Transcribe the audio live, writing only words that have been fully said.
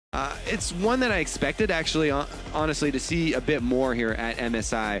It's one that I expected, actually, honestly, to see a bit more here at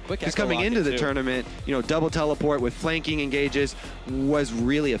MSI. Because coming into the tournament, you know, double teleport with flanking engages was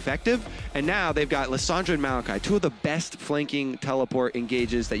really effective. And now they've got Lissandra and Maokai, two of the best flanking teleport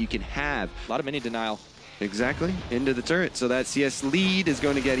engages that you can have. A lot of mini denial. Exactly, into the turret. So that CS lead is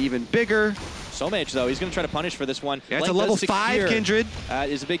going to get even bigger. Stomaged, though, he's going to try to punish for this one. Yeah, it's a level 5 Kindred.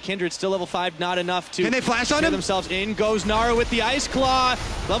 Is a big Kindred, still level 5, not enough to... Can they flash on him? Themselves in goes Naru with the Ice Claw.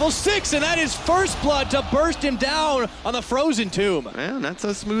 Level 6, and that is first blood to burst him down on the Frozen Tomb. Well, not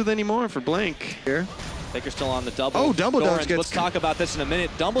so smooth anymore for Blank here. Faker's still on the double. Oh, Dumbledoge gets... Let's talk about this in a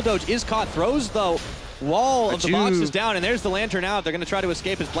minute. Dumbledoge is caught, throws, though. Wall of the box is down, and there's the Lantern out. They're going to try to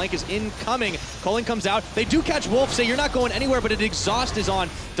escape as Blank is incoming. Culling comes out. They do catch Wolf, say you're not going anywhere, but an exhaust is on.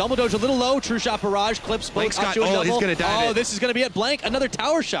 Dumbledoge a little low. True shot barrage clips both. He's going to die. Oh, this is going to be at Blank. Another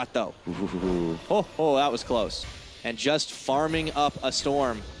tower shot, though. Ooh. Oh, that was close. And just farming up a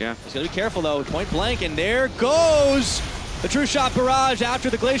storm. Yeah. He's going to be careful, though. Point blank, and there goes the true shot barrage after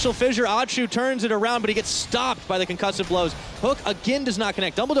the glacial fissure. Achuu turns it around, but he gets stopped by the concussive blows. Hook again does not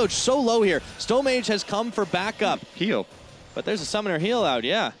connect. Dumbledoge so low here. Stomaged has come for backup. Heal. But there's a summoner heal out,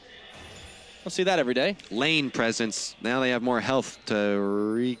 yeah. We'll see that every day. Lane presence. Now they have more health to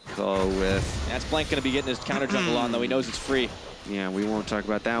recall with. That's Blank going to be getting his counter jungle on, though. He knows it's free. Yeah, we won't talk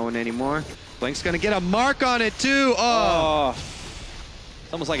about that one anymore. Blank's going to get a mark on it, too. Oh.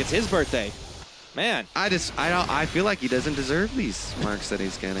 It's almost like it's his birthday. Man. I feel like he doesn't deserve these marks that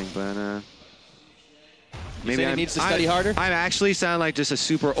he's getting, but maybe he needs to study harder? I actually sound like just a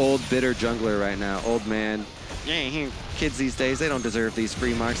super old, bitter jungler right now. Old man. Kids these days, they don't deserve these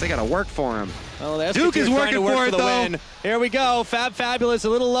free marks. They got to work for them. Well, Duke is working for it, though. Win. Here we go. FabFabulous a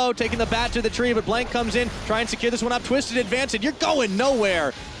little low, taking the bat to the tree, but Blank comes in, try and secure this one up. Twisted advance, and you're going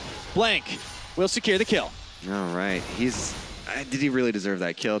nowhere. Blank will secure the kill. All right. Did he really deserve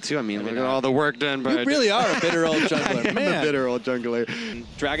that kill, too? I mean, look at all the work done by... You really are a bitter old jungler. I am a bitter old jungler.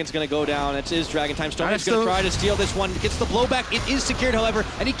 Dragon's going to go down. It is Dragon time. Stomaged's going to try to steal this one. Gets the blowback. It is secured, however,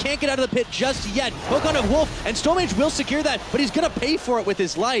 and he can't get out of the pit just yet. Hook on a Wolf, and Stomaged will secure that, but he's going to pay for it with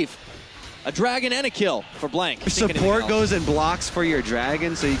his life. A Dragon and a kill for Blank. Support goes and blocks for your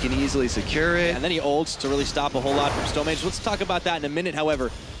Dragon, so you can easily secure it. And then he ults to really stop a whole lot from Stomaged. Let's talk about that in a minute,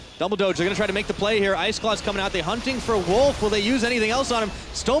 however. Dumbledoge, they're going to try to make the play here. Ice Claw's coming out. They're hunting for Wolf. Will they use anything else on him?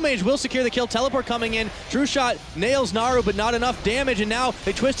 Stomaged will secure the kill. Teleport coming in. True shot nails Naru, but not enough damage. And now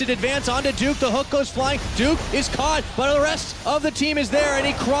they twisted advance onto Duke. The hook goes flying. Duke is caught, but the rest of the team is there, and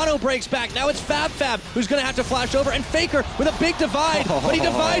he chrono breaks back. Now it's FabFab who's going to have to flash over, and Faker with a big divide, but he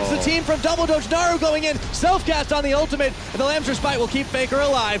divides the team from Dumbledoge. Naru going in. Self-cast on the ultimate, and the Lamb's Respite will keep Faker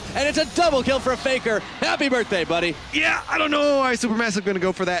alive, and it's a double kill for Faker. Happy birthday, buddy. Yeah, I don't know why Supermassive going to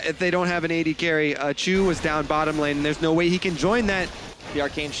go for that if they don't have an AD carry. Achuu was down bottom lane, and there's no way he can join that. The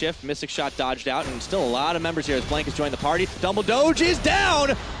arcane shift, Mystic Shot dodged out, and still a lot of members here as Blank has joined the party. Dumbledoge is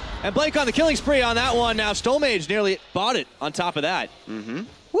down, and Blank on the killing spree on that one. Now Stomaged nearly bought it on top of that.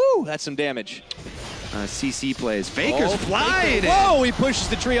 Woo, that's some damage. CC plays. Faker's flying. Whoa, he pushes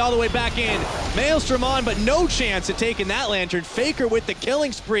the tree all the way back in. Maelstrom on, but no chance at taking that Lantern. Faker with the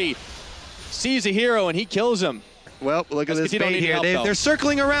killing spree. Sees a hero, and he kills him. Well, look at this bait here. They're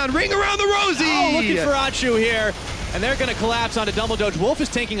circling around. Ring around the Rosie! Oh, looking for Achuu here. And they're going to collapse onto Dumbledoge. Wolf is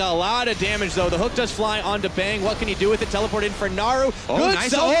taking a lot of damage, though. The hook does fly onto Bang. What can he do with it? Teleport in for Naru. Oh, good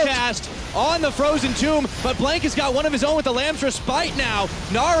nice self-cast on the Frozen Tomb. But Blank has got one of his own with the Lamb's Respite now.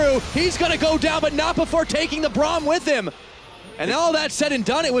 Naru, he's going to go down, but not before taking the Braum with him. And all that said and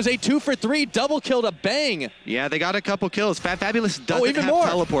done, it was a 2-for-3 double kill to Bang. Yeah, they got a couple kills. FabFabulous doesn't have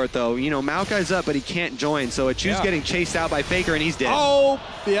teleport, though. You know, Maokai's up, but he can't join. So Achuu's getting chased out by Faker, and he's dead. Oh,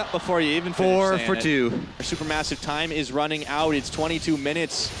 yeah, before you even finish 4 for 2. Our Supermassive time is running out. It's 22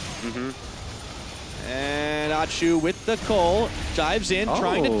 minutes. And Achuu with the Cole dives in,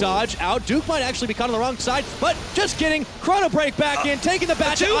 trying to dodge out. Duke might actually be caught on the wrong side, but just kidding. Chrono break back in, taking the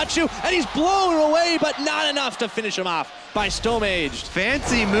bat to Achuu, and he's blown away, but not enough to finish him off by Stomaged.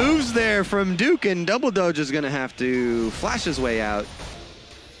 Fancy moves there from Duke, and Dumbledoge is going to have to flash his way out.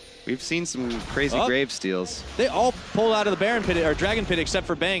 We've seen some crazy grave steals. They all pull out of the Baron pit, or Dragon pit, except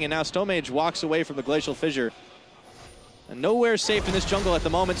for Bang, and now Stomaged walks away from the glacial fissure. And nowhere safe in this jungle at the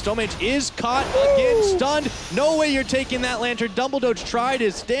moment. Stomaged is caught again, stunned. No way you're taking that Lantern. Dumbledoge tried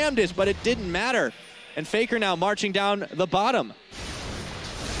his damnedest, but it didn't matter. And Faker now marching down the bottom.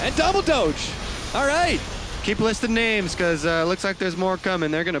 And Dumbledoge. All right. Keep listing names, because looks like there's more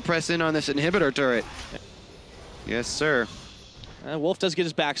coming. They're going to press in on this inhibitor turret. Yes, sir. Wolf does get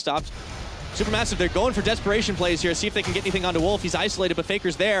his back stopped. Supermassive, they're going for desperation plays here. See if they can get anything onto Wolf. He's isolated, but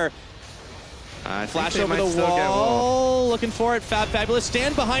Faker's there. Flash over the wall, looking for it. FabFabulous,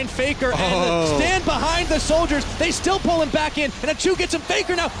 stand behind Faker and stand behind the soldiers. They still pull him back in, and Achuu gets him.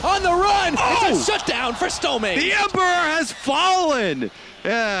 Faker now on the run. It's a shutdown for Stomaged. The Emperor has fallen.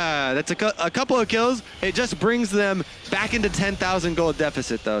 Yeah, that's a couple of kills. It just brings them back into 10,000 gold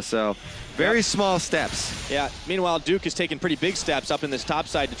deficit, though, so very small steps. Yeah, meanwhile, Duke is taking pretty big steps up in this top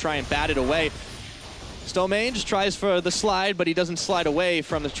side to try and bat it away. Stomaged tries for the slide, but he doesn't slide away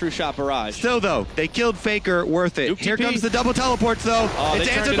from the True Shot barrage. Still, though, they killed Faker. Worth it. Duke Here TP. Comes the double teleports, though. It's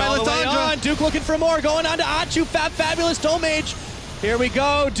answered by Lissandra. Duke looking for more. Going on to Achuu. FabFabulous. Stomaged. Here we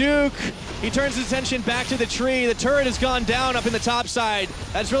go. Duke. He turns his attention back to the tree. The turret has gone down up in the top side.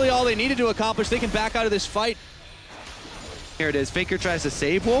 That's really all they needed to accomplish. They can back out of this fight. Here it is. Faker tries to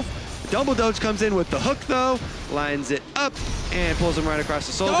save Wolf. Dumbledoge comes in with the hook, though, lines it up, and pulls him right across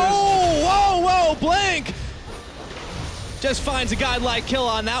the soldiers. Oh, whoa, Blank! Just finds a godlike kill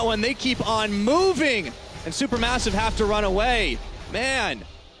on that one. They keep on moving, and Supermassive have to run away. Man,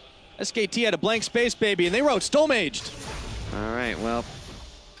 SKT had a blank space, baby, and they wrote Stomaged. All right, well,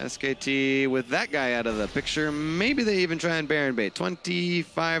 SKT with that guy out of the picture, maybe they even try and Baron bait.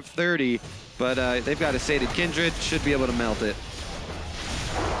 25-30, but they've got a sated Kindred, should be able to melt it.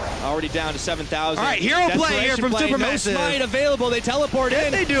 Already down to 7,000. All right, hero play here from Supermassive. No smite available. They teleport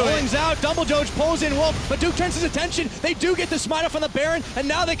in. They do Pulling's out. Dumbledoge pulls in Wolf, but Duke turns his attention. They do get the smite off on the Baron, and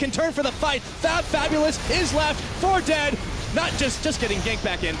now they can turn for the fight. FabFabulous is left for dead. Not just getting ganked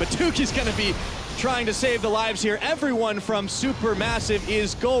back in, but Duke is going to be trying to save the lives here. Everyone from Supermassive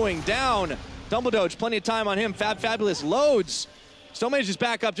is going down. Dumbledoge, plenty of time on him. FabFabulous loads. Stomaged is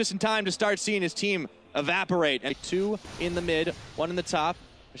back up just in time to start seeing his team evaporate. And 2 in the mid, 1 in the top.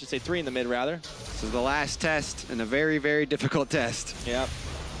 I should say 3 in the mid, rather. This is the last test, and a very, very difficult test. Yep.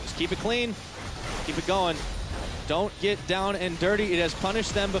 Just keep it clean. Keep it going. Don't get down and dirty. It has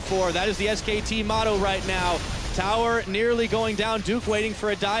punished them before. That is the SKT motto right now. Tower nearly going down. Duke waiting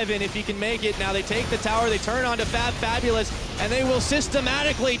for a dive in if he can make it. Now they take the tower, they turn on to FabFabulous, and they will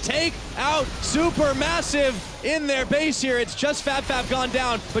systematically take out Supermassive in their base here. It's just FabFab gone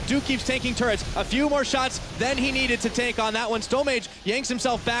down, but Duke keeps taking turrets. A few more shots than he needed to take on that one. Stomaged yanks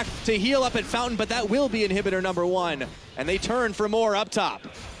himself back to heal up at Fountain, but that will be inhibitor number 1. And they turn for more up top.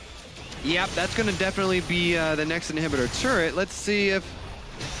 Yep, that's going to definitely be the next inhibitor turret. Let's see if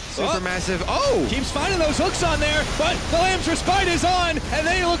Supermassive, keeps finding those hooks on there, but the Lamb's Respite is on, and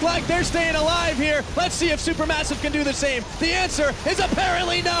they look like they're staying alive here. Let's see if Supermassive can do the same. The answer is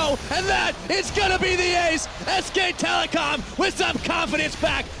apparently no, and that is gonna be the ace. SK Telecom with some confidence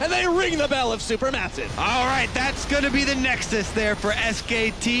back, and they ring the bell of Supermassive. All right, that's gonna be the nexus there for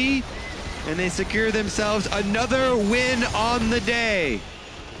SKT, and they secure themselves another win on the day,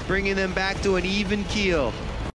 bringing them back to an even keel.